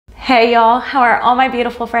Hey y'all, how are all my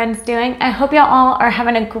beautiful friends doing? I hope y'all all are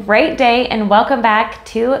having a great day and welcome back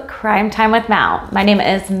to Crime Time with Mal. My name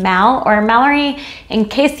is Mal or Mallori in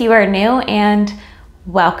case you are new, and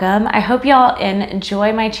welcome. I hope y'all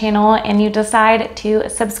enjoy my channel and you decide to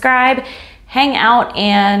subscribe, hang out,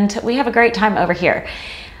 and we have a great time over here.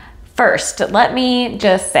 First, let me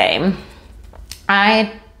just say,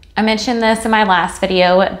 I mentioned this in my last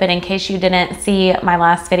video, but in case you didn't see my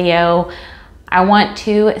last video, I want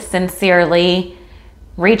to sincerely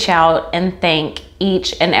reach out and thank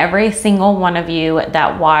each and every single one of you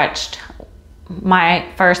that watched my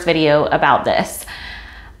first video about this.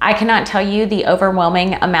 I cannot tell you the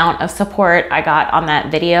overwhelming amount of support I got on that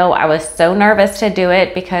video. I was so nervous to do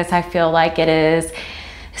it because I feel like it is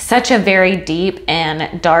such a very deep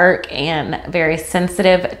and dark and very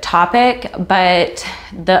sensitive topic, but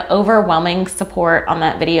the overwhelming support on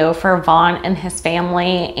that video for Vaughn and his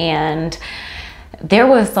family, and there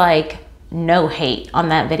was like no hate on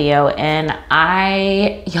that video, and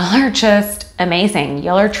y'all are just amazing.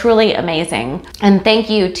 Y'all are truly amazing. And thank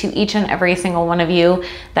you to each and every single one of you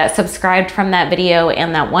that subscribed from that video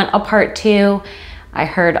and that want a part 2. I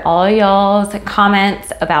heard all y'all's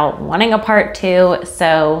comments about wanting a part 2,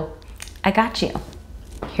 so I got you.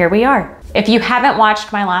 Here we are. If you haven't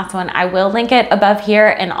watched my last one, I will link it above here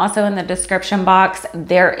and also in the description box.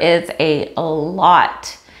 There is a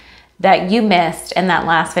lot that you missed in that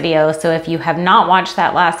last video. So if you have not watched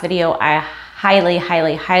that last video, I highly,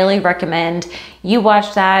 highly, highly recommend you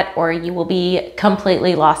watch that, or you will be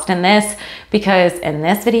completely lost in this, because in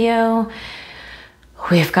this video,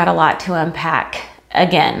 we've got a lot to unpack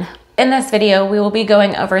again. In this video, we will be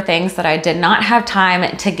going over things that I did not have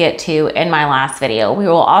time to get to in my last video. We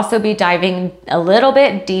will also be diving a little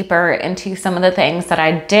bit deeper into some of the things that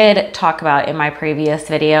I did talk about in my previous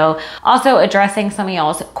video. Also addressing some of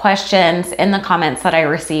y'all's questions in the comments that I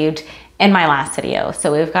received in my last video.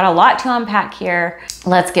 So we've got a lot to unpack here.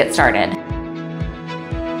 Let's get started.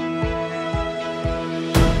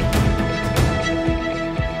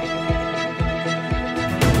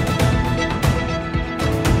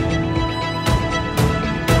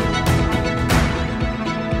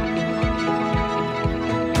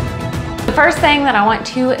 The first thing that I want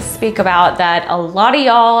to speak about that a lot of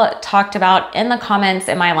y'all talked about in the comments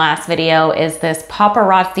in my last video is this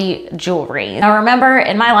paparazzi jewelry. Now remember,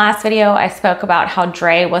 in my last video, I spoke about how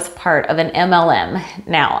Dre was part of an MLM.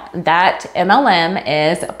 Now that MLM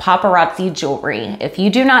is paparazzi jewelry. If you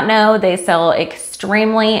do not know, they sell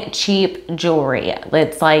extremely cheap jewelry.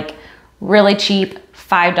 It's like really cheap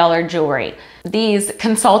 $5 jewelry. These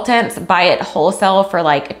consultants buy it wholesale for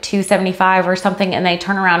like $2.75 or something, and they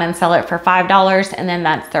turn around and sell it for $5, and then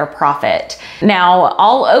that's their profit. Now,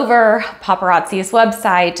 all over Paparazzi's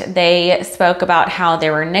website, they spoke about how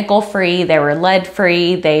they were nickel-free, they were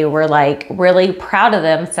lead-free, they were like really proud of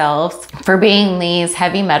themselves for being these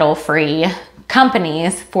heavy metal-free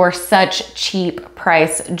companies for such cheap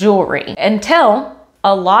price jewelry, until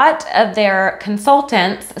a lot of their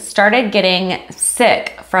consultants started getting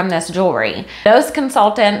sick from this jewelry. Those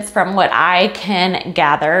consultants, from what I can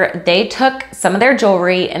gather, they took some of their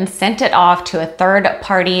jewelry and sent it off to a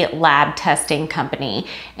third-party lab testing company,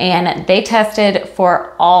 and they tested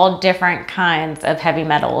for all different kinds of heavy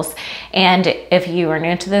metals. And if you are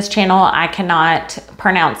new to this channel, I cannot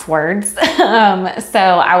pronounce words, so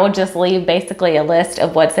I will just leave basically a list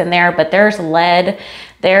of what's in there, but there's lead,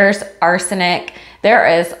 there's arsenic,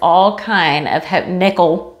 there is all kind of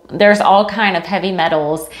nickel, there's all kind of heavy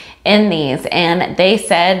metals in these, and they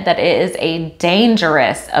said that it is a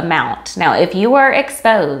dangerous amount. Now, if you are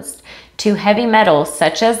exposed to heavy metals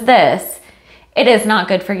such as this, it is not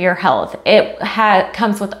good for your health. It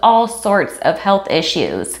comes with all sorts of health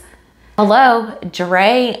issues. Hello,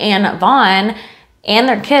 Dre and Vaughn and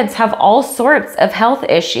their kids have all sorts of health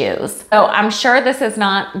issues. So I'm sure this is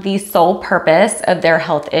not the sole purpose of their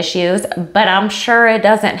health issues, but I'm sure it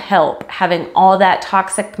doesn't help having all that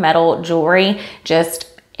toxic metal jewelry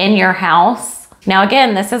just in your house. Now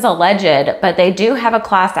again, this is alleged, but they do have a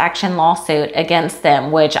class action lawsuit against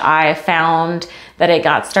them, which I found that it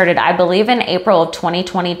got started, I believe, in April of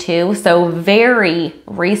 2022. So very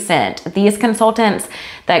recent. These consultants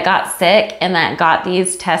that got sick and that got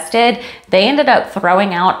these tested, they ended up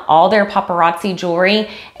throwing out all their paparazzi jewelry,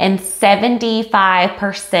 and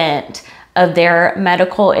 75% of their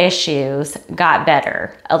medical issues got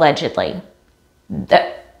better, allegedly.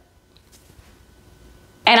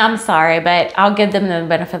 And I'm sorry, but I'll give them the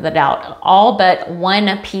benefit of the doubt. All but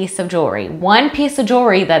one piece of jewelry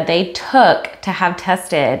that they took to have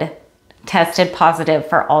tested positive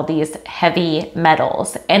for all these heavy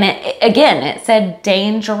metals. And it, again, it said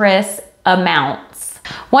dangerous amounts.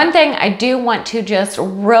 One thing I do want to just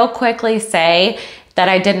real quickly say that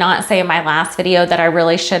I did not say in my last video that I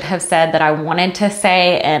really should have said that I wanted to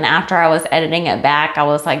say, and after I was editing it back, I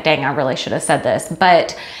was like, dang, I really should have said this.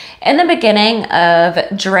 But in the beginning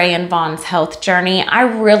of Dre and Von's health journey, I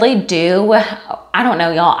really do, I don't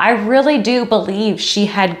know y'all, I really do believe she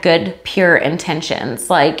had good, pure intentions.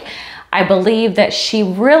 Like, I believe that she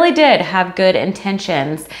really did have good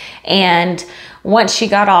intentions. And once she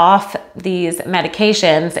got off these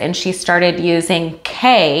medications and she started using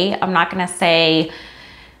K, I'm not gonna say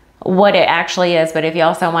what it actually is, but if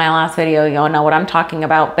y'all saw my last video, y'all know what I'm talking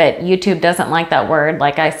about, but YouTube doesn't like that word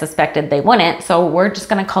like I suspected they wouldn't, so we're just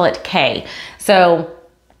gonna call it K. So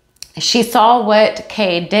she saw what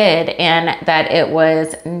K did and that it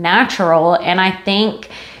was natural, and I think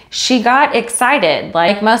she got excited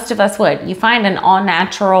like most of us would. You find an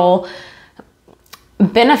all-natural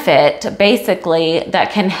benefit basically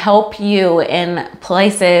that can help you in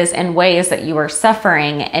places and ways that you are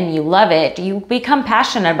suffering, and you love it, you become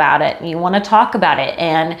passionate about it, and you want to talk about it.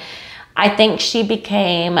 And I think she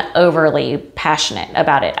became overly passionate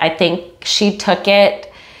about it. I think she took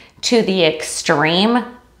it to the extreme,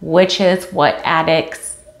 which is what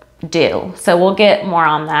addicts do. So we'll get more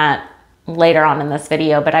on that later on in this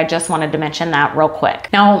video, but I just wanted to mention that real quick.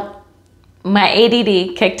 Now, my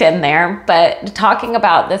ADD kicked in there, but talking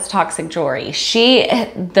about this toxic jewelry,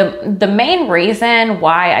 the main reason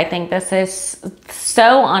why I think this is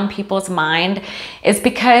so on people's mind is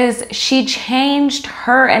because she changed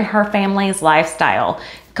her and her family's lifestyle,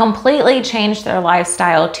 completely changed their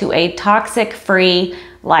lifestyle to a toxic-free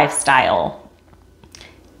lifestyle.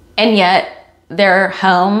 And yet their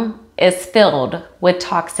home is filled with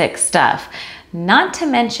toxic stuff. Not to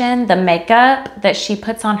mention the makeup that she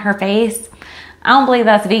puts on her face. I don't believe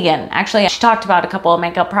that's vegan. Actually, she talked about a couple of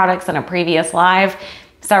makeup products in a previous live,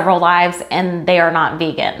 several lives, and they are not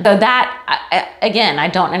vegan. So that, again, I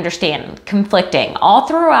don't understand. Conflicting. All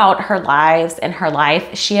throughout her lives and her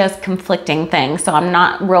life, she has conflicting things. So I'm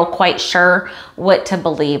not real quite sure what to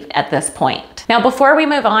believe at this point. Now, before we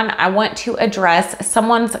move on, I want to address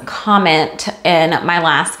someone's comment in my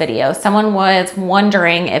last video. Someone was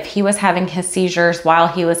wondering if he was having his seizures while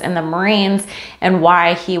he was in the Marines and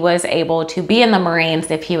why he was able to be in the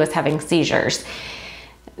Marines if he was having seizures.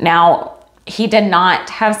 Now, he did not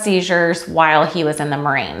have seizures while he was in the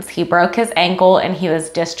Marines. He broke his ankle and he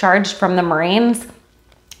was discharged from the Marines.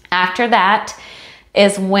 After that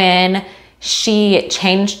is when she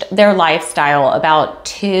changed their lifestyle about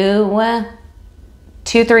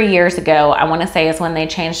 2-3 years ago, I want to say, is when they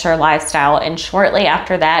changed their lifestyle. And shortly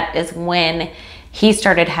after that is when he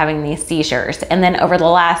started having these seizures. And then over the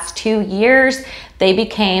last 2 years, they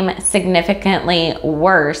became significantly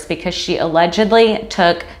worse because she allegedly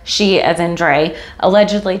took, she as in Dre,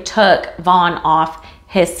 allegedly took Von off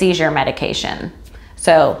his seizure medication.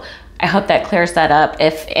 So I hope that clears that up.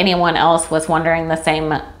 If anyone else was wondering the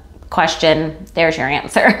same question, there's your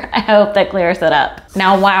answer. I hope that clears it up.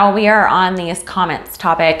 Now, while we are on these comments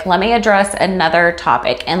topic, let me address another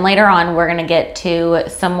topic. And later on, we're gonna get to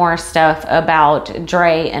some more stuff about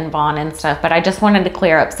Dre and Von and stuff, but I just wanted to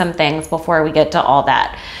clear up some things before we get to all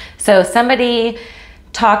that. So somebody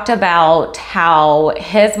talked about how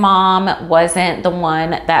his mom wasn't the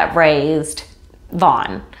one that raised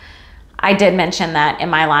Von. I did mention that in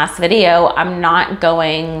my last video. I'm not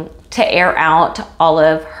going to air out all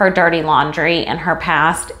of her dirty laundry and her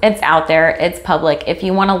past. It's out there, it's public. If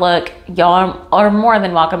you wanna look, y'all are more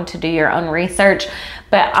than welcome to do your own research,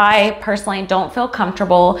 but I personally don't feel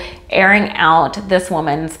comfortable airing out this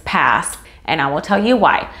woman's past, and I will tell you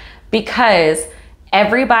why. Because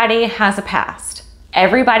everybody has a past.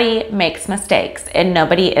 Everybody makes mistakes and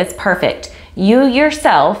nobody is perfect. You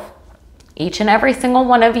yourself, each and every single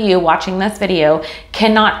one of you watching this video,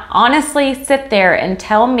 cannot honestly sit there and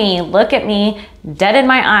tell me, look at me dead in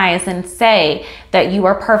my eyes and say that you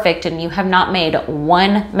are perfect and you have not made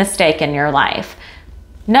one mistake in your life.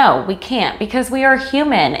 No, we can't, because we are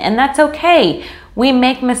human and that's okay. We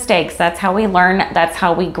make mistakes. That's how we learn. That's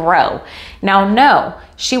how we grow. Now, no,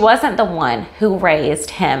 she wasn't the one who raised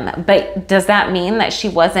him, but does that mean that she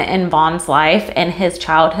wasn't in Von's life in his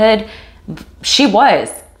childhood? She was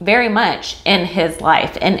very much in his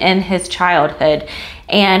life and in his childhood.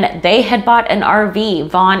 And they had bought an RV,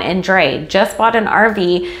 Von and Dre just bought an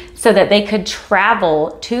RV so that they could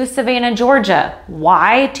travel to Savannah, Georgia.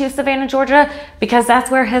 Why to Savannah, Georgia? Because that's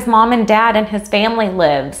where his mom and dad and his family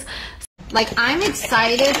lives. Like, I'm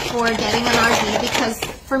excited for getting an RV because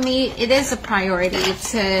for me, it is a priority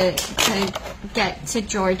to get to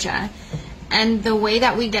Georgia. And the way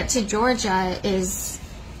that we get to Georgia is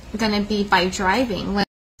gonna be by driving.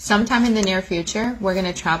 Sometime in the near future, we're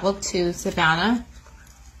going to travel to Savannah.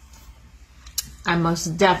 I'm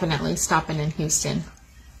most definitely stopping in Houston.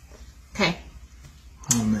 Okay.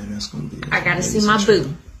 Oh man, that's going to be I got to see my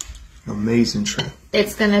boo. Amazing trip.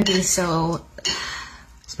 It's going to be so...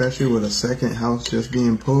 Especially with a second house just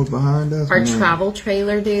being pulled behind us. Our travel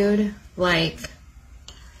trailer, dude. Like...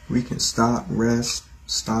 We can stop, rest,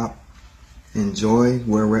 stop, enjoy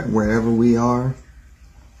wherever we are.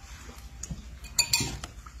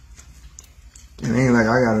 It ain't like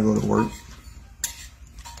I gotta go to work.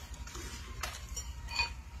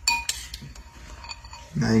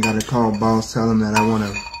 I ain't gotta call boss, tell him that I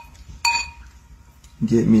wanna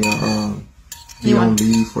get me a be on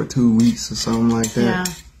leave for 2 weeks or something like that.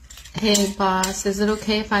 Yeah. Hey boss, is it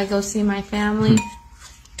okay if I go see my family?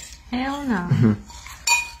 Hell no.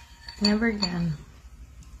 Never again.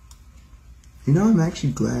 You know, I'm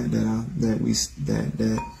actually glad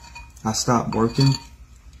that I stopped working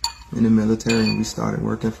in the military and we started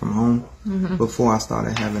working from home before I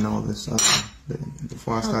started having all this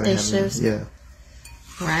before I started having this, yeah.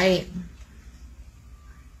 Right.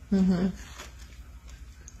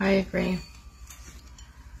 I agree.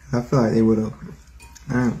 I feel like they would have,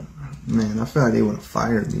 I feel like they would have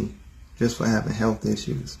fired me just for having health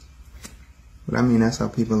issues. But I mean, that's how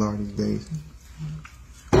people are these days.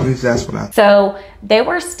 At least that's what I think. So they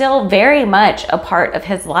were still very much a part of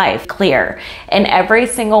his life. Clear. In every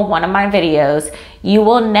single one of my videos, you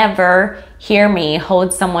will never hear me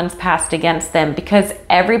hold someone's past against them because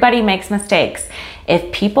everybody makes mistakes.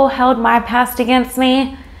 If people held my past against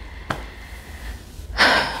me,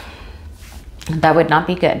 that would not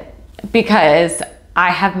be good because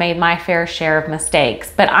I have made my fair share of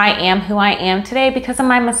mistakes, but I am who I am today because of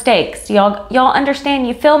my mistakes. Y'all understand?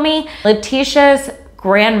 You feel me? Letitia's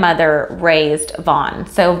grandmother raised Vaughn.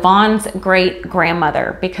 So Vaughn's great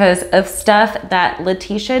grandmother, because of stuff that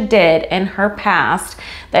Letitia did in her past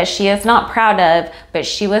that she is not proud of, but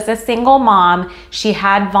she was a single mom. She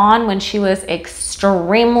had Vaughn when she was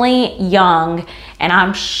extremely young, and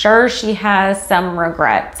I'm sure she has some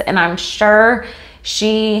regrets, and I'm sure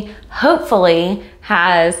she hopefully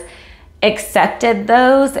has accepted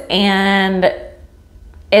those and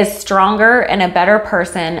is stronger and a better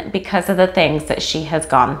person because of the things that she has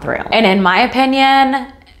gone through. And in my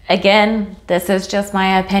opinion, again, this is just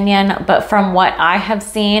my opinion, but from what I have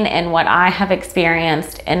seen and what I have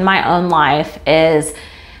experienced in my own life is,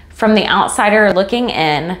 from the outsider looking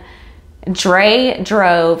in, Dre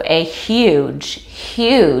drove a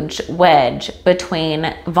huge wedge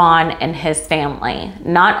between Vaughn and his family.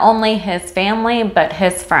 Not only his family, but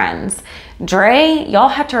his friends. Dre, y'all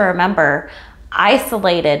have to remember,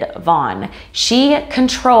 isolated Vaughn. She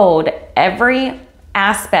controlled every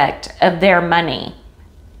aspect of their money.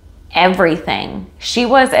 Everything. She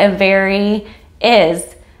was I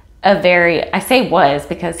say was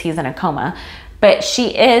because he's in a coma, but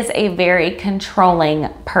she is a very controlling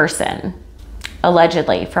person,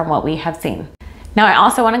 allegedly, from what we have seen. Now, I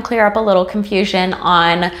also want to clear up a little confusion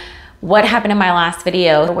on what happened in my last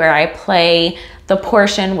video where I play the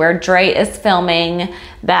portion where Dre is filming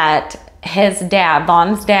that his dad,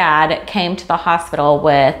 Vaughn's dad, came to the hospital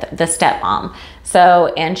with the stepmom.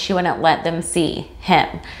 And she wouldn't let them see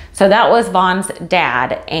him. So that was Vaughn's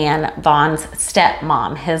dad and Vaughn's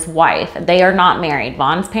stepmom, his wife. They are not married.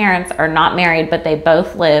 Vaughn's parents are not married, but they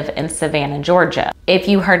both live in Savannah, Georgia. If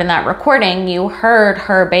you heard in that recording, you heard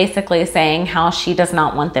her basically saying how she does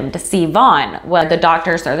not want them to see Vaughn. Well, the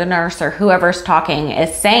doctors or the nurse or whoever's talking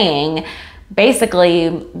is saying,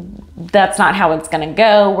 basically, that's not how it's gonna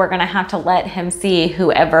go. We're gonna have to let him see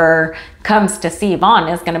whoever comes to see Vaughn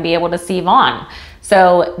is gonna be able to see Vaughn.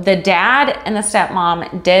 So the dad and the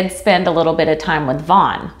stepmom did spend a little bit of time with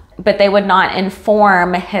Vaughn, but they would not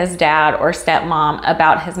inform his dad or stepmom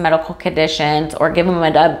about his medical conditions or give him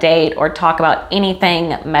an update or talk about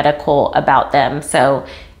anything medical about them. So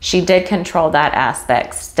she did control that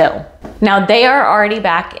aspect still. Now they are already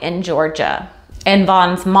back in Georgia. And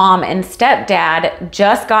Vaughn's mom and stepdad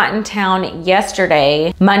just got in town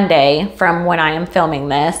yesterday, Monday, from when I am filming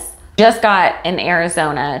this. Just got in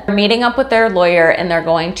Arizona. They're meeting up with their lawyer and they're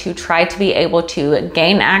going to try to be able to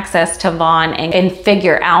gain access to Vaughn and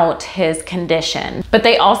figure out his condition. But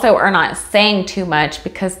they also are not saying too much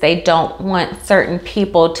because they don't want certain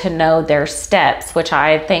people to know their steps, which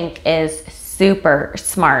I think is super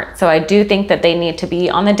smart. So I do think that they need to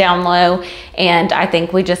be on the down low, and I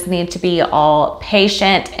think we just need to be all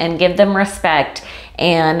patient and give them respect,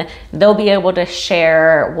 and they'll be able to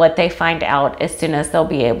share what they find out as soon as they'll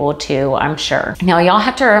be able to, I'm sure. Now y'all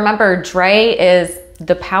have to remember, Dre is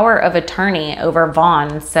the power of attorney over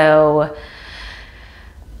Vaughn, so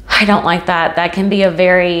I don't like that. That can be a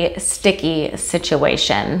very sticky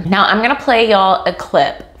situation. Now I'm gonna play y'all a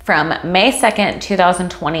clip from May 2nd,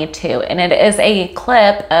 2022, and it is a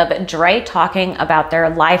clip of Dre talking about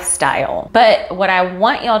their lifestyle. But what I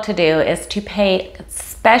want y'all to do is to pay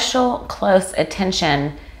special close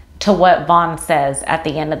attention to what Vaughn says at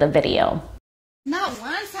the end of the video. Not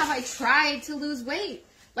once have I tried to lose weight.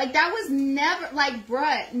 Like, that was never, like,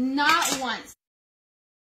 bruh, not once.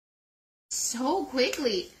 So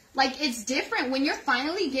quickly. Like, it's different when you're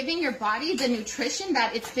finally giving your body the nutrition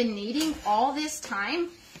that it's been needing all this time.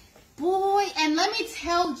 Boy, and let me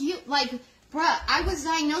tell you, like, bruh, I was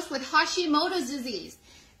diagnosed with Hashimoto's disease.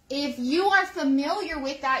 If you are familiar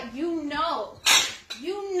with that, you know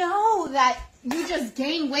that you just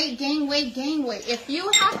gain weight, gain weight, gain weight. If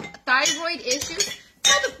you have thyroid issues,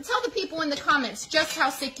 tell the people in the comments just how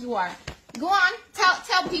sick you are. Go on,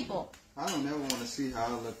 tell people. I don't ever want to see how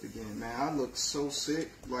I looked again, man. I look so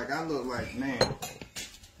sick. Like, I look like, man,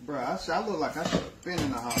 bruh, I look like I should have been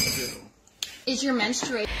in the hospital. Is your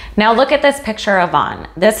menstruation? Now look at this picture of Vaughn.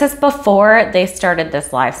 This is before they started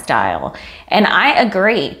this lifestyle. And I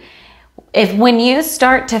agree. When you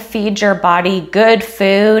start to feed your body good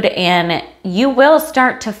food, and you will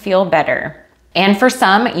start to feel better. And for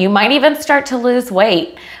some, you might even start to lose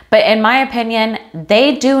weight. But in my opinion,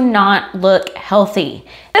 they do not look healthy.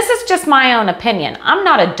 This is just my own opinion. I'm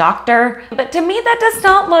not a doctor, but to me, that does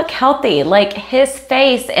not look healthy. Like, his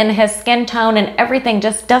face and his skin tone and everything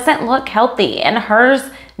just doesn't look healthy. And hers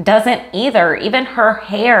doesn't either. Even her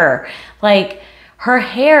hair, like, her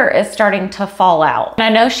hair is starting to fall out. And I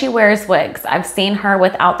know she wears wigs. I've seen her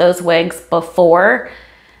without those wigs before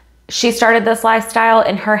she started this lifestyle,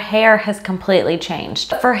 and her hair has completely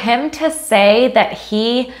changed. For him to say that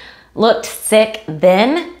he looked sick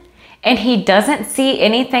then and he doesn't see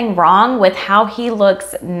anything wrong with how he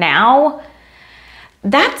looks now,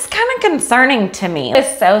 that's kind of concerning to me.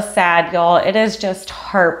 It's so sad, y'all. It is just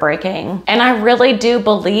heartbreaking. And I really do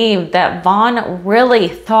believe that Vaughn really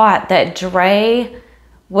thought that Dre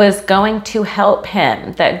was going to help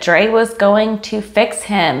him, that Dre was going to fix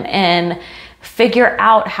him and figure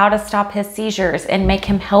out how to stop his seizures and make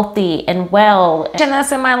him healthy and well. I mentioned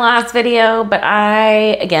this in my last video, but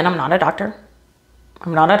again, I'm not a doctor.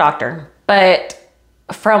 I'm not a doctor. But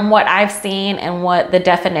from what I've seen and what the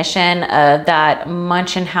definition of that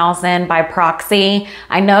Munchausen by proxy,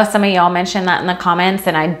 I know some of y'all mentioned that in the comments,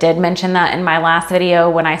 and I did mention that in my last video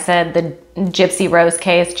when I said the Gypsy Rose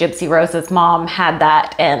case. Gypsy Rose's mom had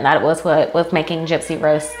that, and that was what was making Gypsy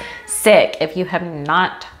Rose sick. If you have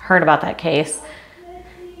not heard about that case,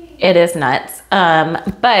 it is nuts.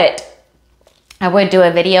 But I would do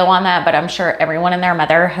a video on that, but I'm sure everyone and their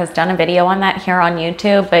mother has done a video on that here on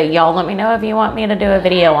YouTube, but y'all let me know if you want me to do a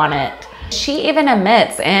video on it. She even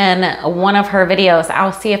admits in one of her videos,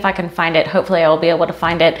 I'll see if I can find it, hopefully I'll be able to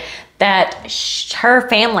find it, that her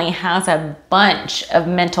family has a bunch of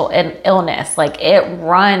mental illness. Like, it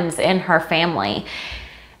runs in her family.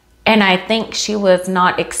 And I think she was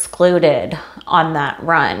not excluded on that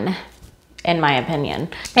run, in my opinion.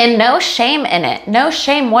 And no shame in it, no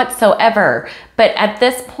shame whatsoever. But at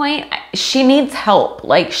this point, she needs help.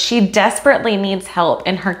 Like, she desperately needs help,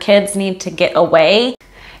 and her kids need to get away.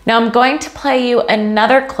 Now I'm going to play you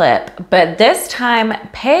another clip, but this time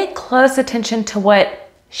pay close attention to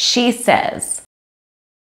what she says.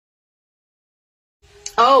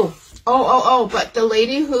 But the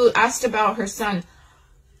lady who asked about her son,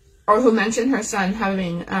 or who mentioned her son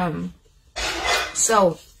having,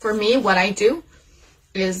 so for me, what I do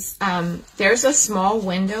is, there's a small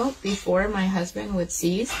window before my husband would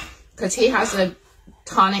seize, because he has a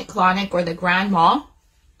tonic-clonic, or the grand mal.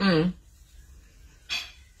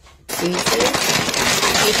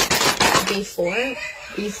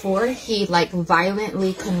 Before he like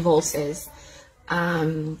violently convulses,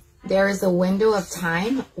 there is a window of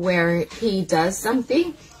time where he does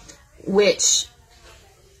something, which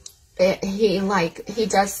he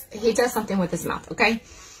does something with his mouth. Okay.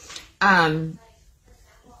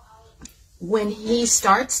 When he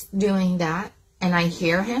starts doing that and I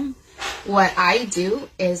hear him, what I do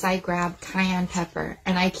is I grab cayenne pepper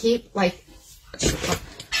and I keep like,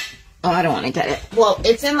 oh, I don't want to get it. Well,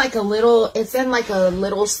 it's in like a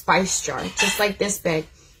little spice jar, just like this big.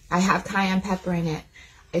 I have cayenne pepper in it.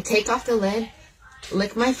 I take off the lid,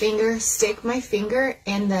 lick my finger, stick my finger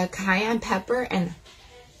in the cayenne pepper and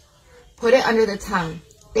put it under the tongue.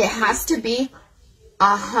 It has to be,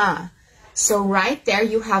 So right there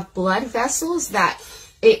you have blood vessels that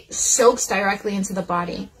it soaks directly into the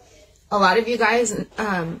body. A lot of you guys,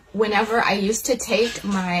 whenever I used to take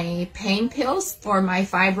my pain pills for my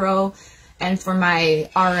fibro and for my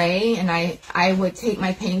RA, and I would take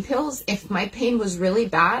my pain pills. If my pain was really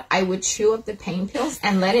bad, I would chew up the pain pills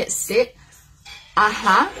and let it sit,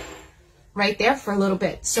 right there for a little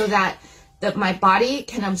bit, so that my body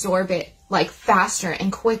can absorb it like faster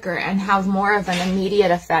and quicker and have more of an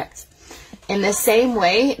immediate effect. In the same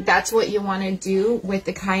way, that's what you want to do with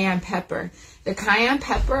the cayenne pepper. The cayenne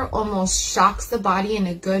pepper almost shocks the body in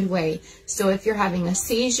a good way. So if you're having a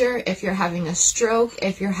seizure, if you're having a stroke,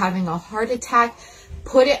 if you're having a heart attack,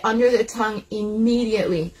 put it under the tongue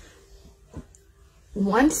immediately.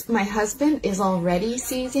 Once my husband is already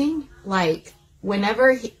seizing, like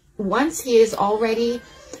once he is already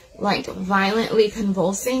like violently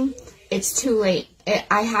convulsing, it's too late.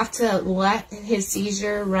 I have to let his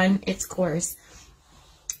seizure run its course.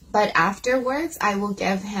 But afterwards, I will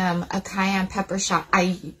give him a cayenne pepper shot.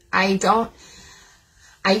 I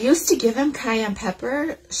used to give him cayenne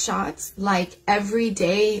pepper shots like every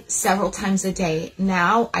day, several times a day.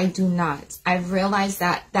 Now I do not. I've realized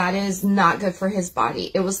that that is not good for his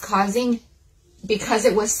body. It was causing, because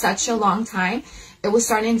it was such a long time, it was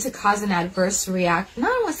starting to cause an adverse reaction. I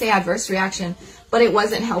don't want to say adverse reaction, but it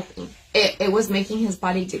wasn't helping. It was making his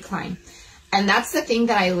body decline. And that's the thing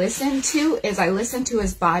that I listen to, is I listen to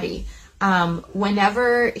his body.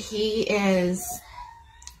 Whenever he's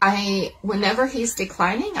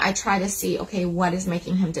declining, I try to see, okay, what is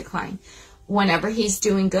making him decline? Whenever he's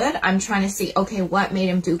doing good, I'm trying to see, okay, what made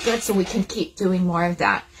him do good, so we can keep doing more of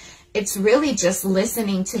that. It's really just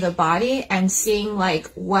listening to the body and seeing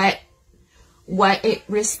like what it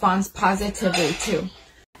responds positively to.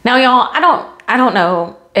 Now, y'all, I don't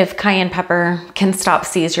know if cayenne pepper can stop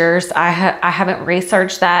seizures. I haven't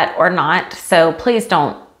researched that or not, so please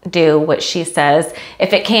don't do what she says.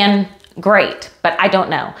 If it can, great, but I don't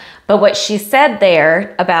know. But what she said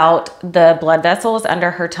there about the blood vessels under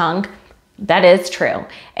her tongue, that is true.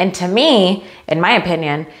 And to me, in my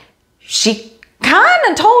opinion, she kind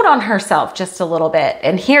of told on herself just a little bit.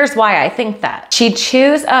 And here's why I think that. She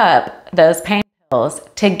chews up those pain pills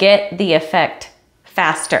to get the effect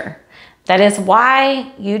faster. That is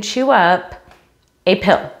why you chew up a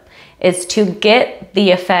pill, is to get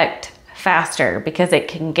the effect faster, because it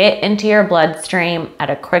can get into your bloodstream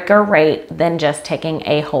at a quicker rate than just taking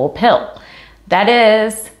a whole pill. That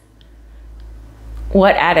is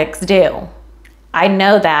what addicts do. I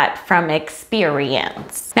know that from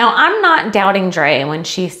experience. Now, I'm not doubting Dre when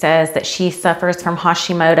she says that she suffers from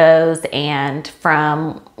Hashimoto's and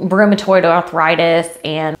from rheumatoid arthritis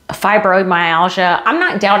and fibromyalgia. I'm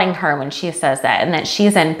not doubting her when she says that and that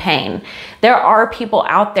she's in pain. There are people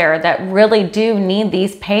out there that really do need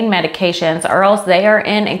these pain medications, or else they are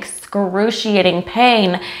in excruciating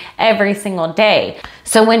pain every single day.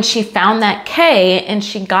 So when she found that K and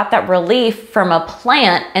she got that relief from a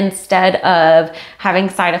plant instead of having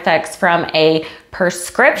side effects from a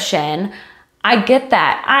prescription, I get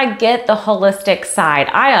that. I get the holistic side.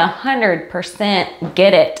 I 100%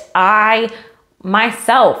 get it. I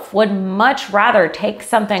myself would much rather take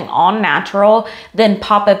something all natural than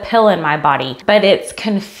pop a pill in my body. But it's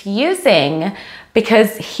confusing,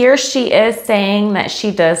 because here she is saying that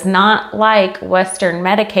she does not like Western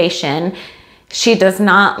medication. She does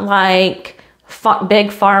not like big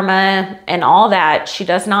pharma and all that. She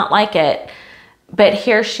does not like it. But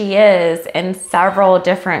here she is in several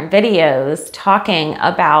different videos talking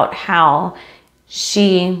about how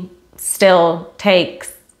she still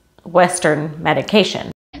takes Western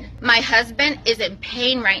medication. My husband is in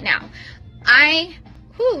pain right now. I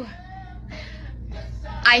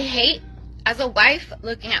hate, as a wife,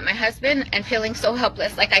 looking at my husband and feeling so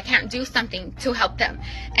helpless, like I can't do something to help them.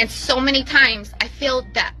 And so many times I feel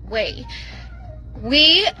that way.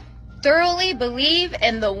 We thoroughly believe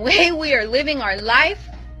in the way we are living our life.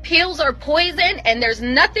 Pills are poison, and there's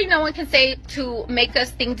nothing no one can say to make us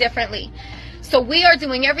think differently. So we are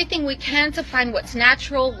doing everything we can to find what's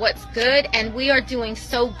natural, what's good, and we are doing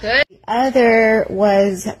so good. The other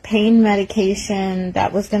was pain medication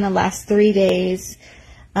that was going to last 3 days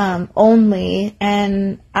only,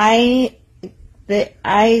 and I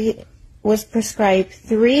was prescribed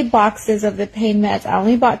 3 boxes of the pain meds. I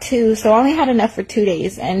only bought 2, so I only had enough for 2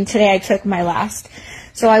 days, and today I took my last.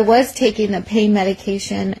 So I was taking the pain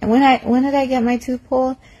medication. And when did I get my tooth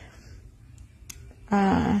pulled?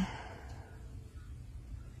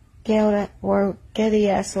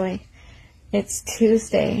 It's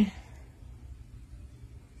Tuesday.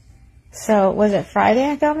 So was it Friday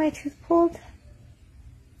I got my tooth pulled?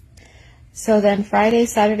 So then Friday,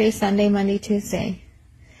 Saturday, Sunday, Monday, Tuesday.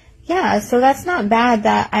 Yeah, so that's not bad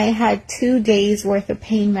that I had 2 days worth of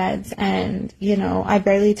pain meds, and, you know, I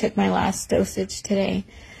barely took my last dosage today.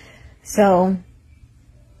 So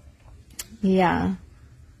Yeah.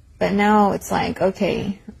 But now it's like,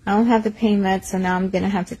 okay, I don't have the pain meds, so now I'm going to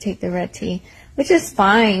have to take the red tea, which is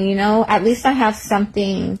fine, you know. At least I have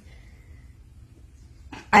something.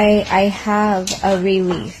 I have a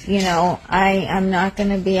relief, you know. I'm not going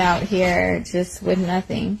to be out here just with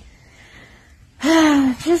nothing.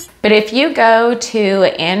 But if you go to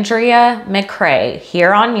Andrea McCray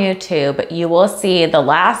here on YouTube, you will see the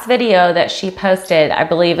last video that she posted. I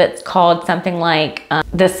believe it's called something like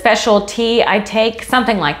the special tea I take,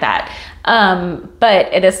 something like that.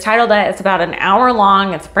 But it is titled that. It's about an hour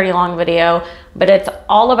long. It's a pretty long video, but it's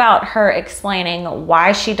all about her explaining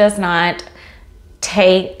why she does not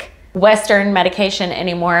take Western medication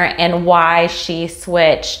anymore and why she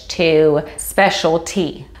switched to special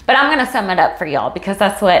tea. But I'm gonna sum it up for y'all because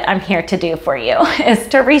that's what I'm here to do for you, is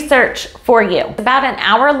to research for you. It's about an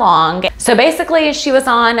hour long. So basically she was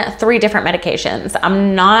on 3 different medications.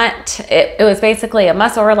 It was basically a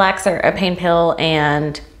muscle relaxer, a pain pill,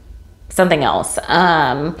 and something else.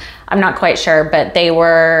 I'm not quite sure, but they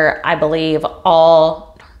were, I believe,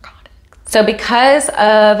 all narcotics. So because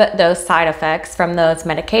of those side effects from those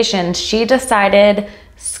medications, she decided,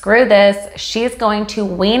 screw this, she's going to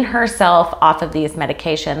wean herself off of these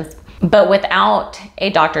medications, but without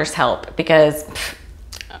a doctor's help, because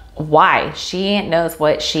why? She knows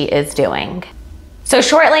what she is doing. So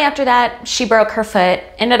shortly after that, she broke her foot,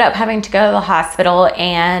 ended up having to go to the hospital,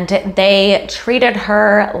 and they treated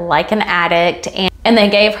her like an addict, and they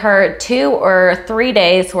gave her 2 or 3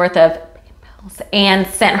 days worth of and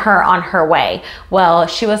sent her on her way. Well,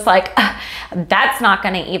 she was like, that's not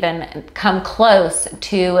going to even come close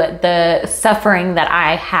to the suffering that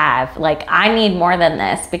I have. Like, I need more than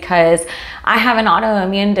this because I have an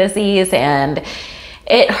autoimmune disease and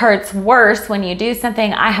it hurts worse when you do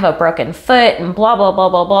something. I have a broken foot and blah, blah, blah,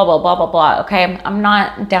 blah, blah, blah, blah, blah, blah. Okay, I'm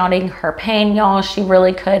not doubting her pain, y'all. She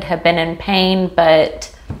really could have been in pain,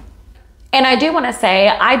 but... And I do want to say,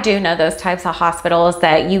 I do know those types of hospitals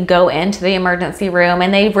that you go into the emergency room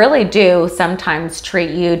and they really do sometimes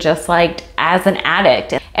treat you just like as an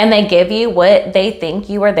addict. And they give you what they think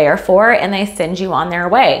you are there for and they send you on their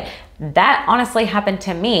way. That honestly happened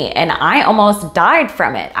to me and I almost died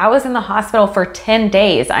from it. I was in the hospital for 10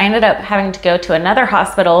 days. I ended up having to go to another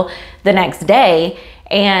hospital the next day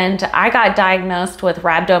and I got diagnosed with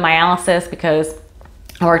rhabdomyolysis because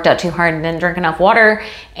I worked out too hard and didn't drink enough water,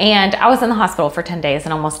 and I was in the hospital for 10 days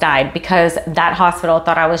and almost died because that hospital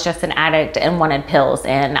thought I was just an addict and wanted pills,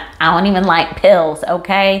 and I don't even like pills,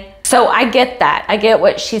 okay? So I get that. I get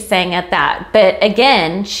what she's saying at that. But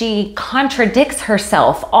again, she contradicts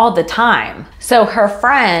herself all the time. So her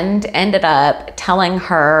friend ended up telling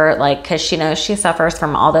her, like, because she knows she suffers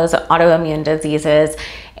from all those autoimmune diseases,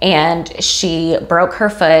 and she broke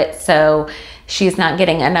her foot, so she's not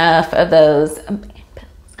getting enough of those.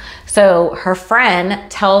 So her friend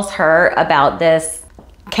tells her about this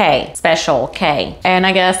K, special K. And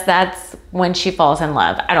I guess that's when she falls in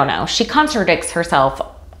love. I don't know. She contradicts herself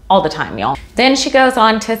all the time, y'all. Then she goes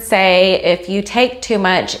on to say, if you take too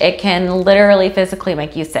much, it can literally physically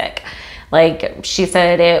make you sick. Like she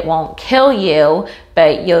said, it won't kill you,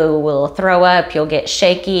 but you will throw up, you'll get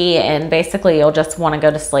shaky, and basically you'll just want to go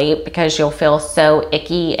to sleep because you'll feel so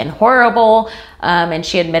icky and horrible. And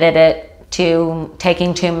she admitted it to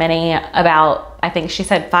taking too many, about, I think she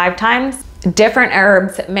said 5 times. Different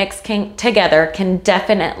herbs mixed together can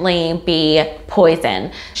definitely be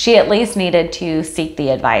poison. She at least needed to seek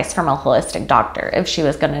the advice from a holistic doctor if she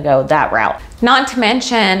was gonna go that route. Not to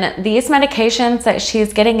mention these medications that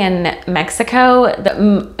she's getting in Mexico,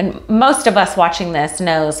 most of us watching this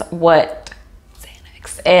knows what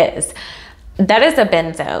Xanax is. That is a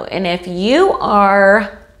benzo, and if you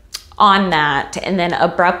are on that and then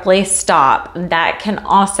abruptly stop, that can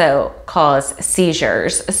also cause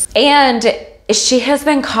seizures. And she has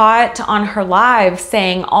been caught on her live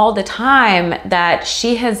saying all the time that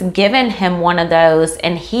she has given him one of those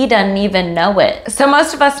and he doesn't even know it. So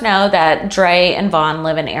most of us know that Dre and Vaughn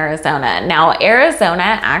live in Arizona. Now, Arizona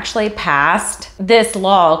actually passed this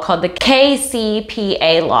law called the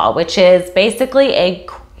KCPA law, which is basically a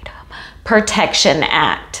Protection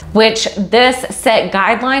Act, which this set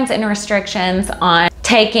guidelines and restrictions on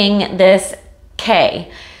taking this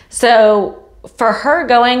K. So for her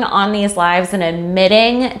going on these lives and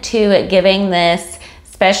admitting to giving this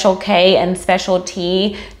special K and special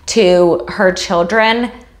T to her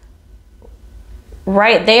children,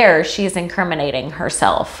 right there, she's incriminating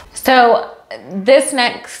herself. So this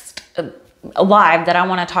next live that I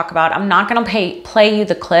want to talk about, I'm not going to play you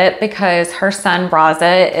the clip because her son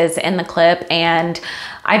Braza is in the clip, and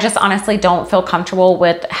I just honestly don't feel comfortable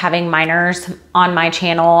with having minors on my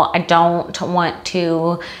channel. I don't want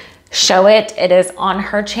to show it. It is on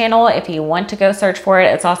her channel if you want to go search for it.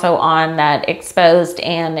 It's also on that Exposed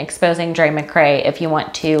and Exposing Dre McCray if you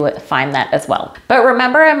want to find that as well. But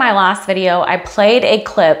remember in my last video, I played a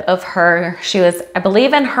clip of her. She was, I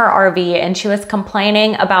believe, in her RV, and she was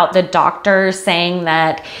complaining about the doctors saying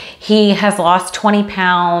that he has lost 20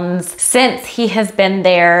 pounds since he has been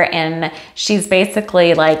there. And she's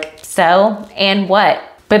basically like, so, and what?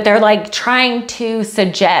 But they're like trying to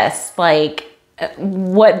suggest like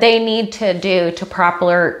what they need to do to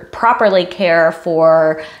properly care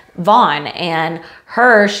for Vaughn. And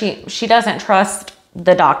her, she doesn't trust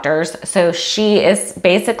the doctors. So she is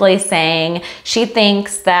basically saying she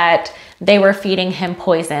thinks that they were feeding him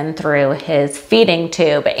poison through his feeding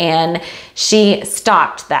tube, and she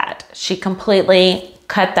stopped that. She completely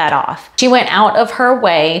cut that off. She went out of her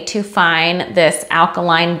way to find this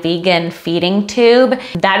alkaline vegan feeding tube.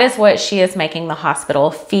 That is what she is making the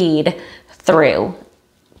hospital feed through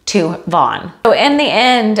to Vaughn. So in the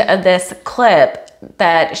end of this clip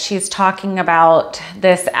that she's talking about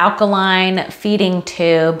this alkaline feeding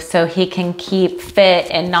tube so he can keep fit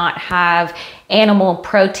and not have animal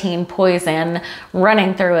protein poison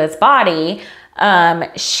running through his body,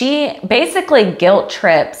 she basically guilt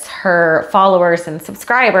trips her followers and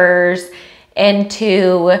subscribers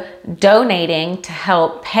into donating to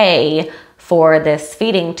help pay for this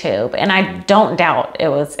feeding tube. And I don't doubt it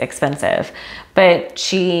was expensive, but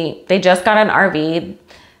they just got an RV.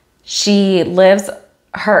 She lives,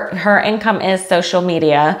 her income is social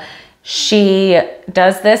media. She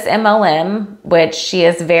does this MLM, which she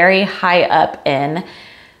is very high up in.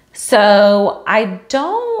 So I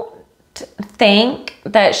don't think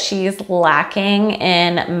that she's lacking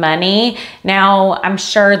in money. Now, I'm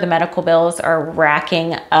sure the medical bills are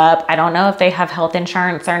racking up. I don't know if they have health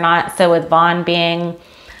insurance or not. So with Vaughn being,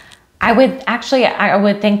 I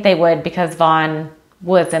would think they would, because Vaughn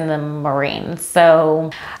was in the Marines. So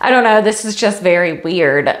I don't know, this is just very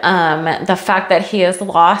weird. The fact that he has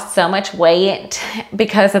lost so much weight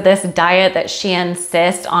because of this diet that she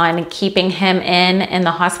insists on keeping him in the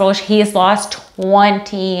hospital. He's lost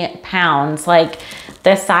 20 pounds. Like,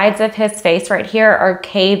 the sides of his face right here are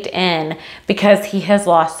caved in because he has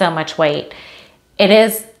lost so much weight. It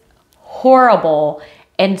is horrible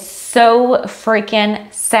and so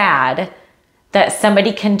freaking sad that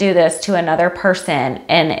somebody can do this to another person,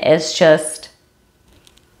 and it's just,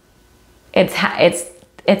 it's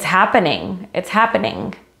happening. It's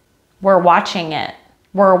happening. We're watching it.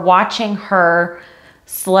 We're watching her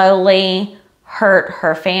slowly hurt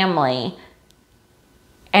her family.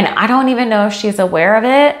 And I don't even know if she's aware of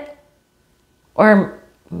it, or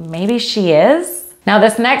maybe she is. Now,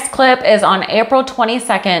 this next clip is on April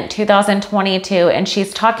 22nd, 2022, and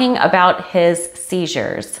she's talking about his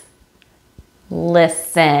seizures.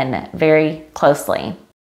 Listen very closely.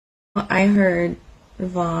 I heard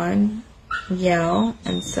Vaughn yell,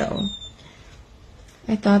 and so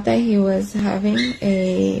I thought that he was having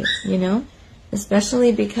a,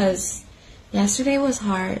 especially because yesterday was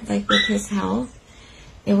hard, like with his health.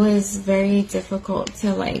 It was very difficult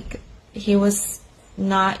to, he was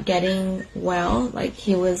not getting well, like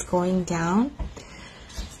he was going down.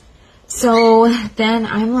 So then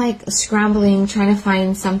I'm scrambling, trying to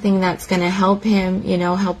find something that's going to help him,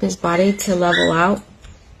 help his body to level out.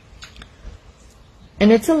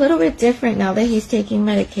 And it's a little bit different now that he's taking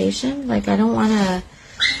medication. I don't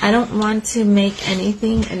want to make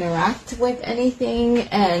anything interact with anything.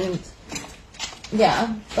 And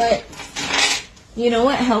yeah, but you know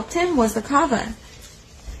what helped him was the kava.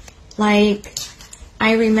 I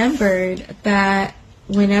remembered that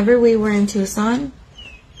whenever we were in Tucson,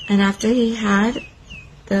 and after he had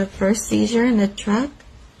the first seizure in the truck,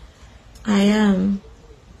 I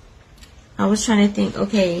was trying to think,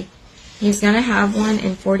 okay, he's going to have one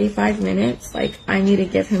in 45 minutes. I need to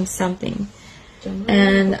give him something.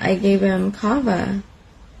 And I gave him kava.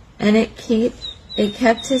 And it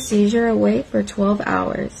kept his seizure away for 12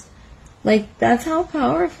 hours. That's how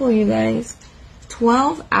powerful, you guys.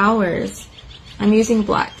 12 hours. I'm using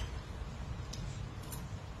black.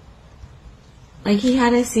 He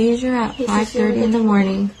had a seizure at 5:30 in the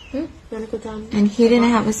morning, and he didn't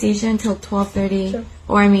have a seizure until 12:30,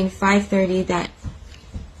 or 5:30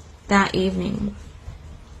 that evening.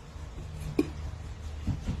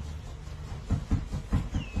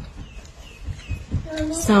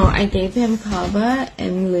 So I gave him kava,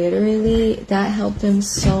 and literally that helped him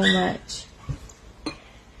so much.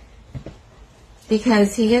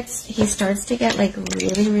 Because he starts to get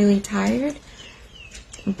really, really tired.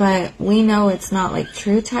 But we know it's not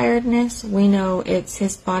true tiredness. We know it's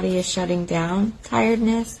his body is shutting down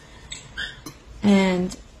tiredness.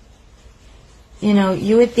 And you know,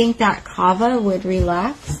 you would think that Kava would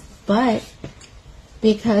relax, but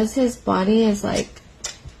because his body is like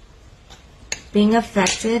being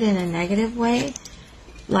affected in a negative way,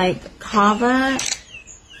 like Kava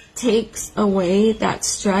takes away that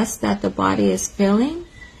stress that the body is feeling,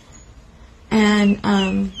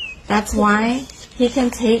 and that's why he can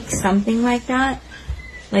take something like that,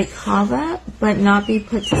 like Kava, but not be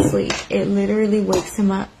put to sleep. It literally wakes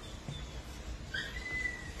him up.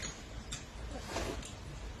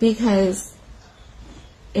 Because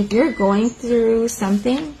if you're going through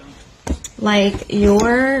something, like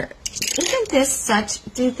isn't this such,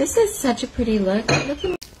 dude, this is such a pretty look. Look at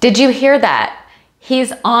me. Did you hear that?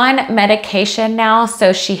 He's on medication now,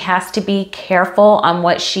 so she has to be careful on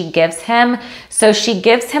what she gives him. So she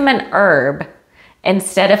gives him an herb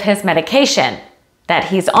instead of his medication that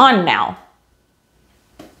he's on now.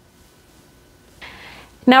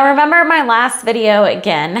 Now, remember my last video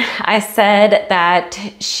again, I said that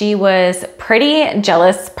she was a pretty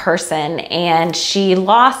jealous person and she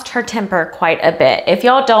lost her temper quite a bit. If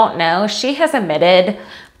y'all don't know, she has admitted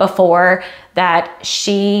before that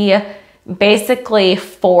she basically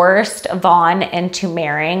forced Vaughn into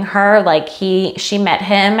marrying her. Like she met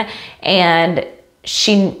him and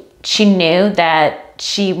she knew that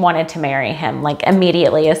she wanted to marry him like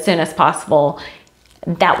immediately, as soon as possible.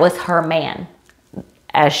 That was her man,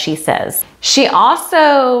 as she says. She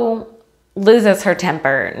also loses her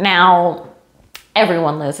temper. Now,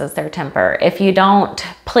 everyone loses their temper. If you don't,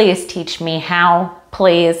 please teach me how,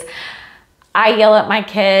 please. I yell at my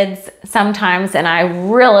kids sometimes and I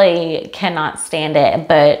really cannot stand it,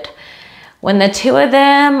 but when the two of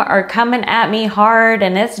them are coming at me hard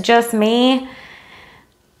and it's just me,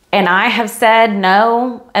 and I have said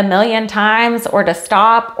no a million times or to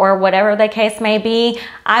stop or whatever the case may be,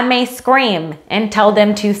 I may scream and tell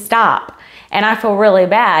them to stop. And I feel really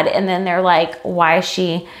bad. And then they're like, why is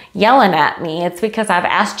she yelling at me? It's because I've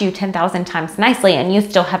asked you 10,000 times nicely and you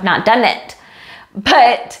still have not done it.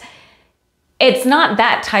 But it's not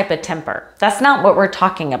that type of temper. That's not what we're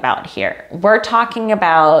talking about here. We're talking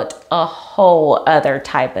about a whole other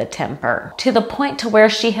type of temper, to the point to where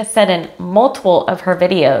she has said in multiple of her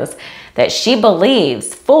videos that she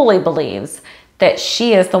believes, fully believes, that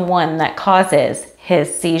she is the one that causes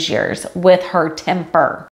his seizures with her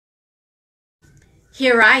temper.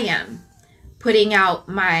 Here I am putting out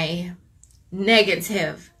my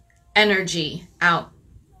negative energy out.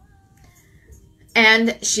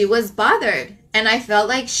 And she was bothered, and I felt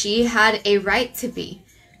like she had a right to be,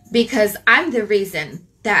 because I'm the reason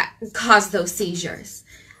that caused those seizures.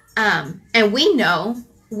 And we know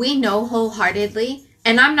wholeheartedly,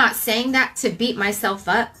 and I'm not saying that to beat myself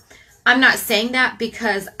up. I'm not saying that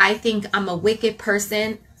because I think I'm a wicked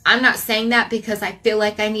person. I'm not saying that because I feel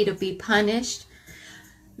like I need to be punished.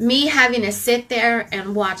 Me having to sit there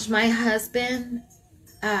and watch my husband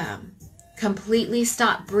completely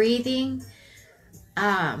stop breathing,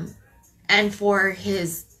 and for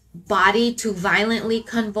his body to violently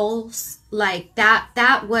convulse, like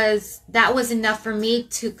that was enough for me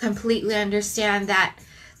to completely understand that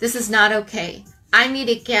this is not okay. I need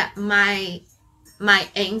to get my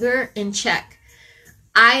anger in check.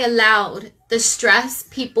 I allowed the stress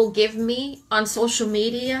people give me on social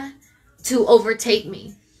media to overtake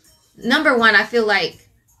me. Number one, I feel like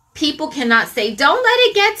people cannot say, don't let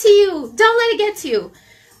it get to you. Don't let it get to you.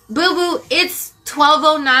 Boo-boo, it's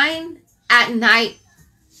 12:09 at night.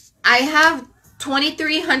 I have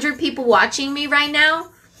 2,300 people watching me right now,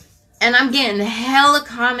 and I'm getting hella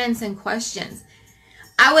comments and questions.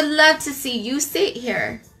 I would love to see you sit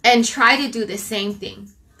here and try to do the same thing.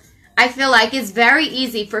 I feel like it's very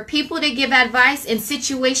easy for people to give advice in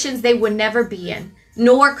situations they would never be in,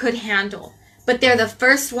 nor could handle. But they're the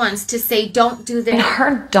first ones to say, don't do this. And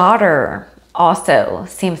her daughter also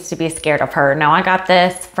seems to be scared of her. Now, I got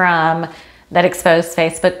this from that exposed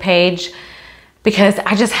Facebook page because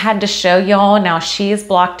I just had to show y'all. Now, she's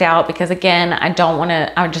blocked out because, again, I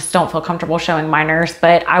just don't feel comfortable showing minors,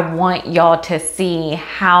 but I want y'all to see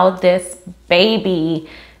how this baby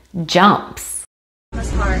jumps.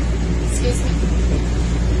 That's hard. Excuse me.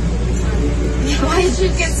 Why did you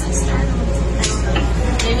get so startled?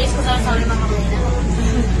 Maybe it's because I was talking about Malena.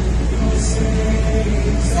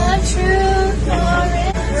 The truth Mommy,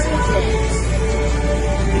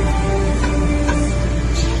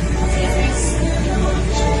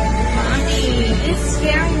 it's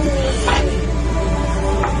scaring me.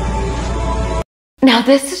 Now,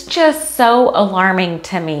 this is just so alarming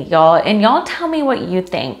to me, y'all, and y'all tell me what you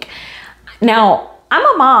think. Now, I'm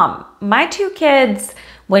a mom. My two kids,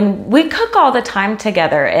 when we cook all the time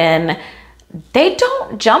together, and they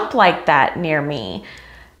don't jump like that near me.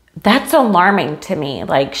 That's alarming to me.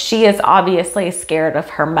 Like, she is obviously scared of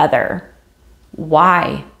her mother.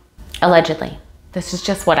 Why? Allegedly. This is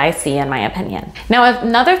just what I see, in my opinion. Now,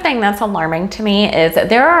 another thing that's alarming to me is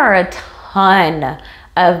there are a ton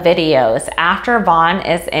of videos after Vaughn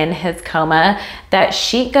is in his coma that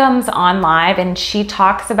she comes on live and she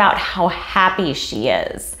talks about how happy she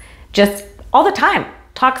is. Just all the time.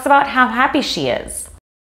 Talks about how happy she is.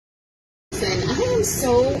 I'm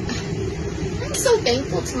so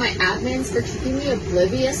thankful to my admins for keeping me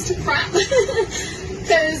oblivious to crap.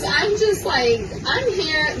 Because I'm just like, I'm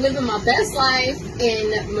here living my best life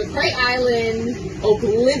in McCray Island,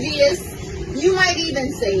 oblivious. You might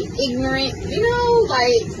even say ignorant, you know,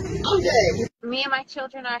 like, I'm good. Me and my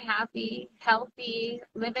children are happy, healthy,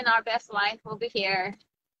 living our best life over here.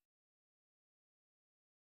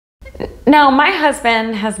 No, my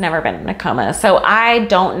husband has never been in a coma, so I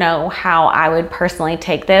don't know how I would personally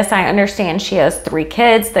take this. I understand she has 3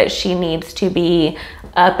 kids that she needs to be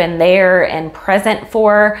up and there and present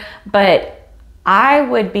for, but I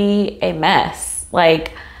would be a mess.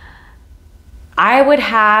 Like, I would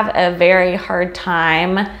have a very hard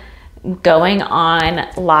time going on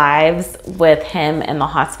lives with him in the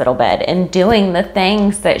hospital bed and doing the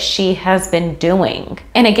things that she has been doing.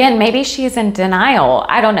 And again, maybe she's in denial.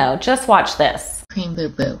 I don't know. Just watch this. Cream boo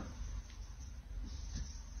boo.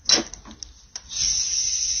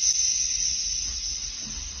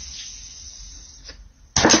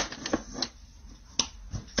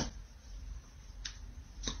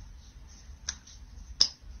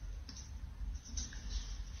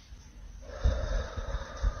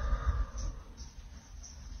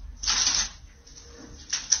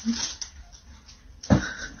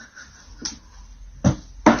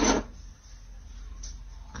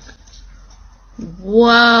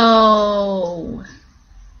 Whoa.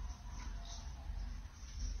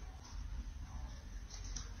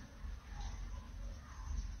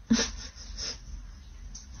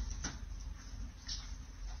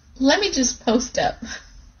 Let me just post up.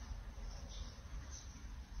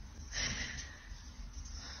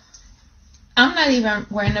 I'm not even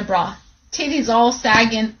wearing a bra. Titties all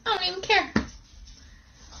sagging. I don't even care.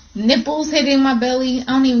 Nipples hitting my belly. I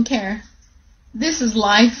don't even care. This is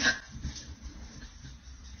life.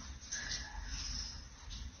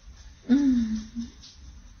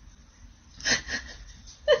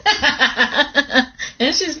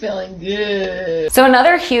 And she's feeling good. So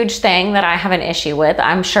another huge thing that I have an issue with,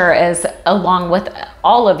 I'm sure is along with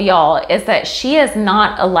all of y'all, is that she is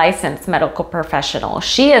not a licensed medical professional.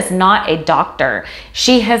 She is not a doctor.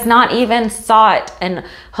 She has not even sought an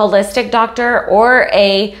holistic doctor or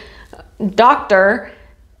a doctor's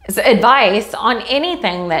advice on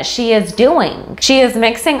anything that she is doing. She is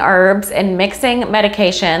mixing herbs and mixing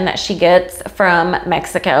medication that she gets from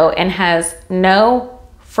Mexico and has no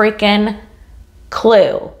freaking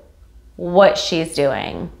clue what she's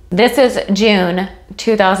doing. This is June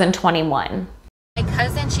 2021. My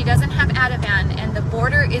cousin, she doesn't have Ativan and the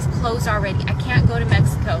border is closed already. I can't go to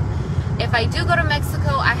Mexico. If I do go to Mexico,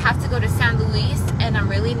 I have to go to San Luis, and I'm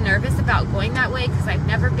really nervous about going that way because I've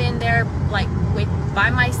never been there like by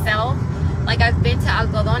myself. Like, I've been to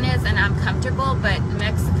Algodones and I'm comfortable, but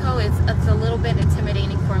Mexico it's a little bit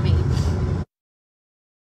intimidating for me.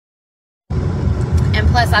 And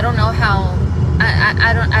plus, I don't know how.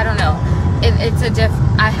 I don't know.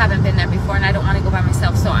 I haven't been there before, and I don't want to go by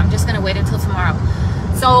myself, so I'm just gonna wait until tomorrow.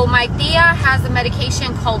 So my tia has a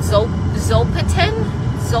medication called Zolpidem,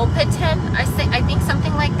 I think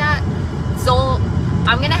something like that.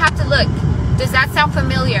 I'm gonna have to look. Does that sound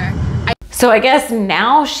familiar? So I guess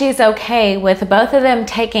now she's okay with both of them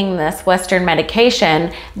taking this Western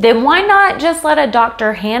medication. Then why not just let a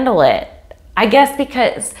doctor handle it? I guess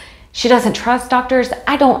because she doesn't trust doctors.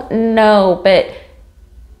 I don't know, but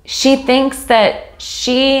she thinks that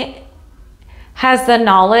she has the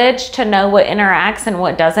knowledge to know what interacts and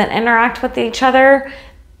what doesn't interact with each other.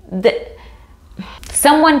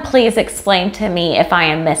 Someone please explain to me if I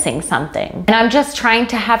am missing something. And I'm just trying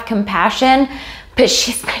to have compassion, but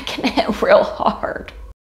she's making it real hard.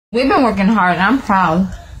 We've been working hard. I'm proud.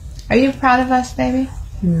 Are you proud of us, baby?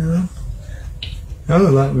 Yeah. I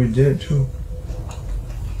look like we did too.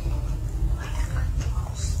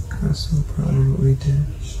 I'm so proud of what we did.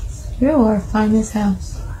 You are fine as hell.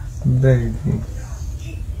 Baby.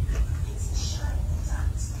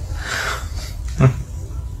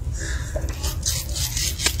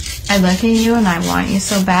 I look at you and I want you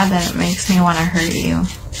so bad that it makes me want to hurt you.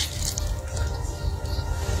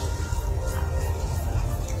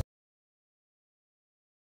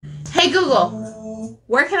 Hey Google,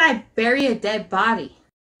 where can I bury a dead body?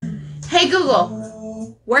 Hey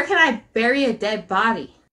Google, where can I bury a dead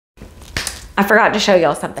body? I forgot to show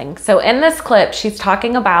y'all something. So in this clip, she's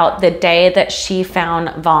talking about the day that she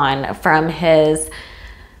found Vaughn from his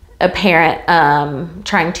apparent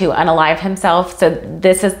trying to unalive himself. So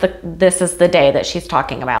this is the day that she's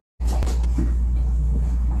talking about.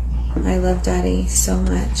 I love Daddy so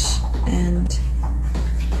much, and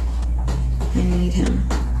I need him,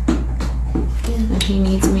 and he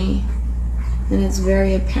needs me, and it's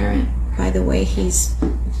very apparent by the way he's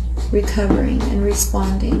recovering and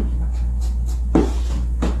responding.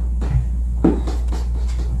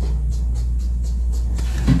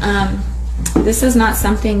 This is not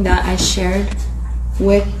something that I shared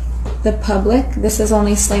with the public. This is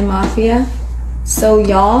only Slay Mafia. So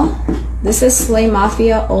y'all, this is Slay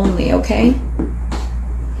Mafia only, okay?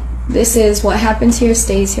 This is what happens here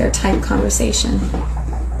stays here type conversation.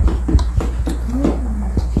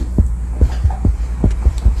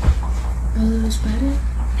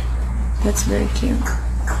 That's very cute.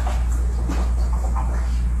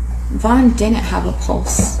 Vaughn didn't have a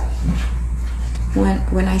pulse.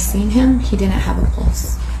 When I seen him, he didn't have a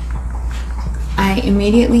pulse. I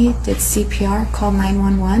immediately did CPR, called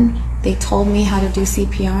 911. They told me how to do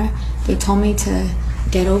CPR. They told me to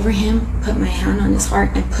get over him, put my hand on his heart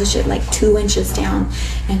and push it like 2 inches down.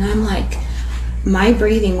 And I'm like, my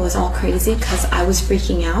breathing was all crazy because I was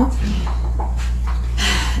freaking out.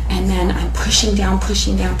 And then I'm pushing down,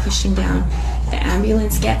 pushing down, pushing down. The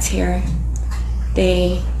ambulance gets here.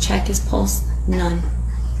 They check his pulse, none.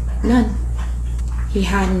 None. He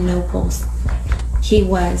had no pulse. He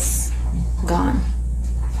was gone.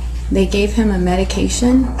 They gave him a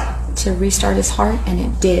medication to restart his heart, and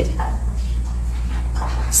it did.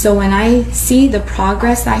 So when I see the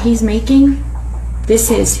progress that he's making, this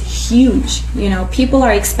is huge. You know, people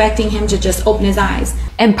are expecting him to just open his eyes.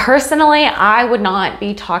 And personally, I would not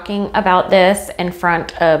be talking about this in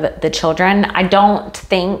front of the children. I don't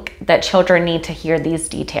think that children need to hear these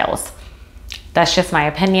details. That's just my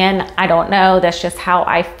opinion. I don't know. That's just how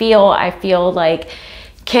I feel. I feel like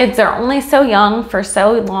kids are only so young for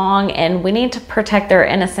so long, and we need to protect their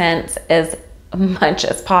innocence as much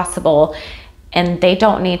as possible. And they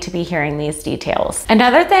don't need to be hearing these details.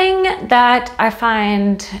 Another thing that I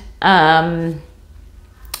find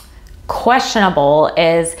questionable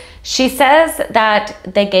is she says that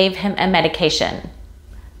they gave him a medication.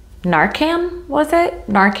 Narcan, was it?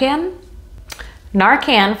 Narcan?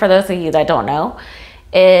 Narcan, for those of you that don't know,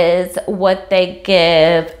 is what they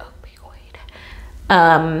give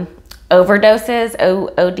overdoses,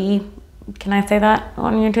 OD. Can I say that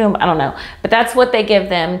on YouTube? I don't know. But that's what they give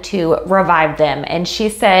them to revive them. And she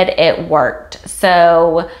said it worked.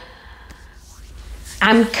 So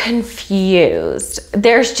I'm confused.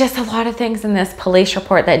 There's just a lot of things in this police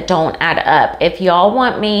report that don't add up. If y'all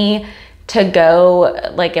want me to go,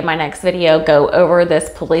 like in my next video, go over this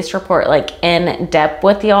police report like in depth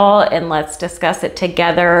with y'all, and let's discuss it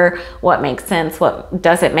together, what makes sense, what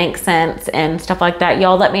doesn't make sense, and stuff like that,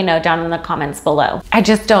 y'all let me know down in the comments below. I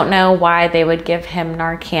just don't know why they would give him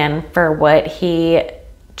Narcan for what he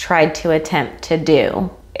tried to attempt to do.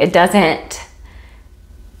 It doesn't,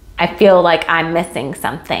 I feel like I'm missing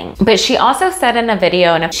something. But she also said in a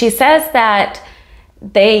video, and she says that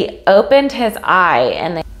they opened his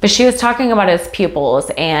eye, but she was talking about his pupils,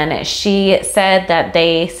 and she said that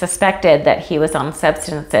they suspected that he was on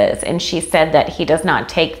substances, and she said that he does not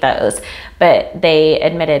take those, but they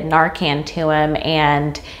admitted Narcan to him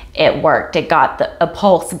and it worked. It got a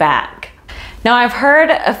pulse back. Now I've heard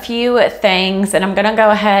a few things, and I'm gonna go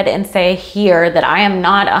ahead and say here that I am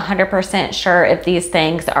not 100% sure if these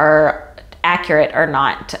things are accurate or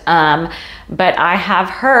not, but I have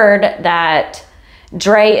heard that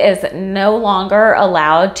Dre is no longer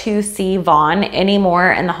allowed to see Vaughn anymore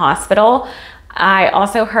in the hospital. I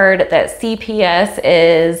also heard that CPS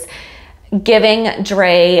is giving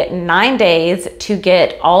Dre 9 days to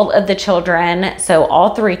get all of the children, so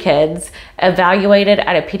all 3 kids, evaluated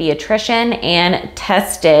at a pediatrician and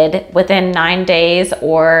tested within 9 days,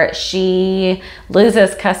 or she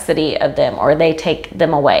loses custody of them, or they take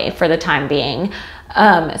them away for the time being.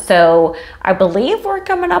 So I believe we're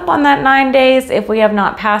coming up on that 9 days if we have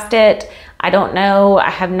not passed it. I don't know. I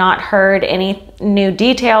have not heard any new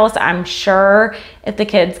details. I'm sure if the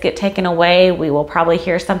kids get taken away, we will probably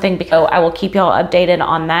hear something, because I will keep y'all updated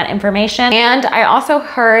on that information. And I also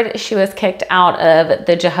heard she was kicked out of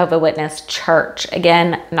the Jehovah's Witness church.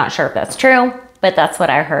 Again, not sure if that's true, but that's what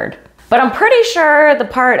I heard. But I'm pretty sure the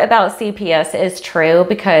part about CPS is true,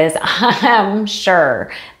 because I'm sure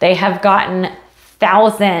they have gotten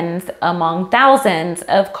thousands among thousands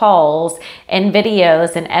of calls and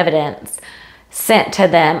videos and evidence sent to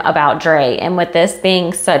them about Dre. And with this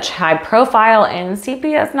being such high profile and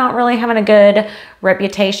CPS not really having a good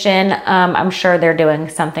reputation, I'm sure they're doing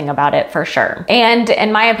something about it for sure. And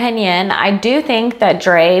in my opinion, I do think that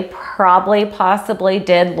Dre possibly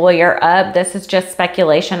did lawyer up. This is just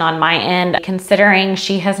speculation on my end, considering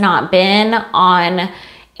she has not been on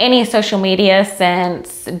any social media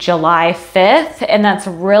since July 5th, and that's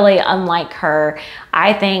really unlike her.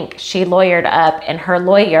 I think she lawyered up and her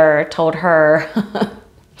lawyer told her,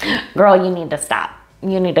 girl, you need to stop.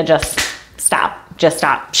 You need to just stop. Just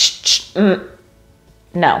stop.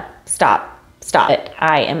 No, stop it.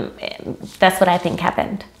 That's what I think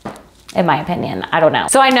happened. In my opinion, I don't know.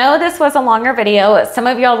 So I know this was a longer video. Some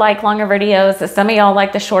of y'all like longer videos. Some of y'all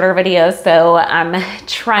like the shorter videos. So I'm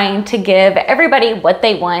trying to give everybody what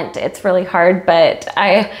they want. It's really hard, but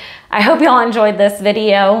I hope y'all enjoyed this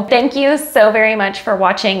video. Thank you so very much for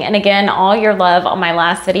watching. And again, all your love on my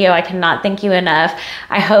last video. I cannot thank you enough.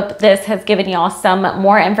 I hope this has given y'all some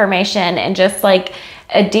more information and just like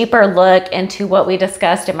a deeper look into what we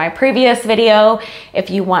discussed in my previous video. If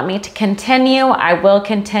you want me to continue, I will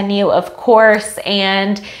continue, of course.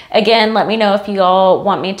 And again, let me know if you all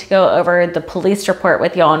want me to go over the police report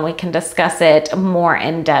with y'all and we can discuss it more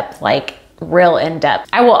in depth, like real in depth.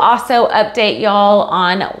 I will also update y'all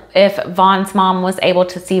on if Von's mom was able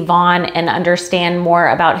to see Von and understand more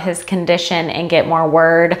about his condition and get more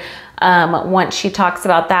word. Once she talks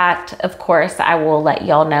about that, of course, I will let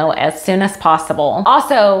y'all know as soon as possible.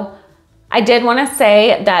 Also, I did want to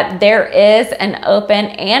say that there is an open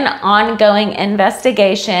and ongoing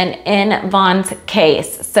investigation in Von's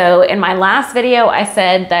case. So in my last video, I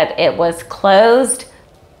said that it was closed.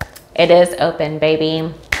 It is open,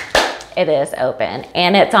 baby. It is open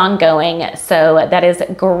and it's ongoing. So that is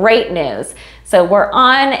great news. So we're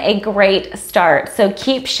on a great start. So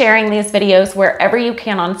keep sharing these videos wherever you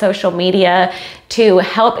can on social media to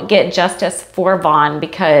help get justice for Von,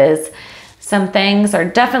 because some things are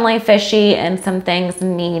definitely fishy and some things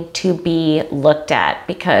need to be looked at,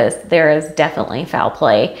 because there is definitely foul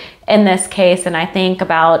play in this case. And I think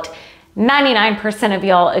about 99% of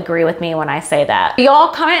y'all agree with me when I say that. Y'all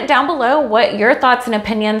comment down below what your thoughts and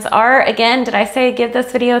opinions are. Again, did I say give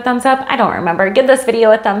this video a thumbs up? I don't remember. Give this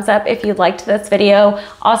video a thumbs up if you liked this video.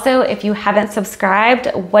 Also, if you haven't subscribed,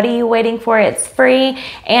 what are you waiting for? It's free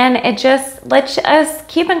and it just lets us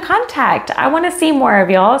keep in contact. I want to see more of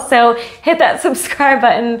y'all, so hit that subscribe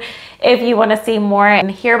button if you want to see more and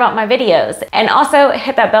hear about my videos. And also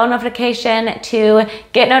hit that bell notification to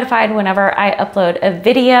get notified whenever I upload a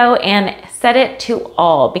video, and set it to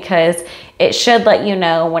all, because it should let you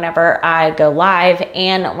know whenever I go live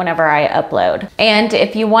and whenever I upload. And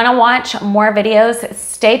if you want to watch more videos,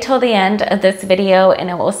 stay till the end of this video and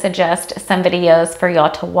it will suggest some videos for y'all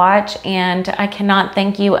to watch. And I cannot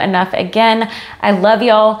thank you enough again. I love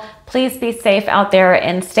y'all. Please be safe out there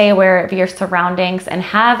and stay aware of your surroundings and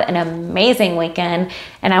have an amazing weekend.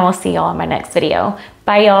 And I will see y'all in my next video.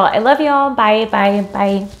 Bye, y'all. I love y'all. Bye, bye,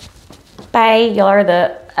 bye. Bye. Y'all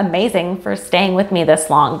are amazing for staying with me this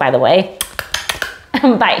long, by the way.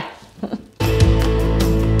 Bye.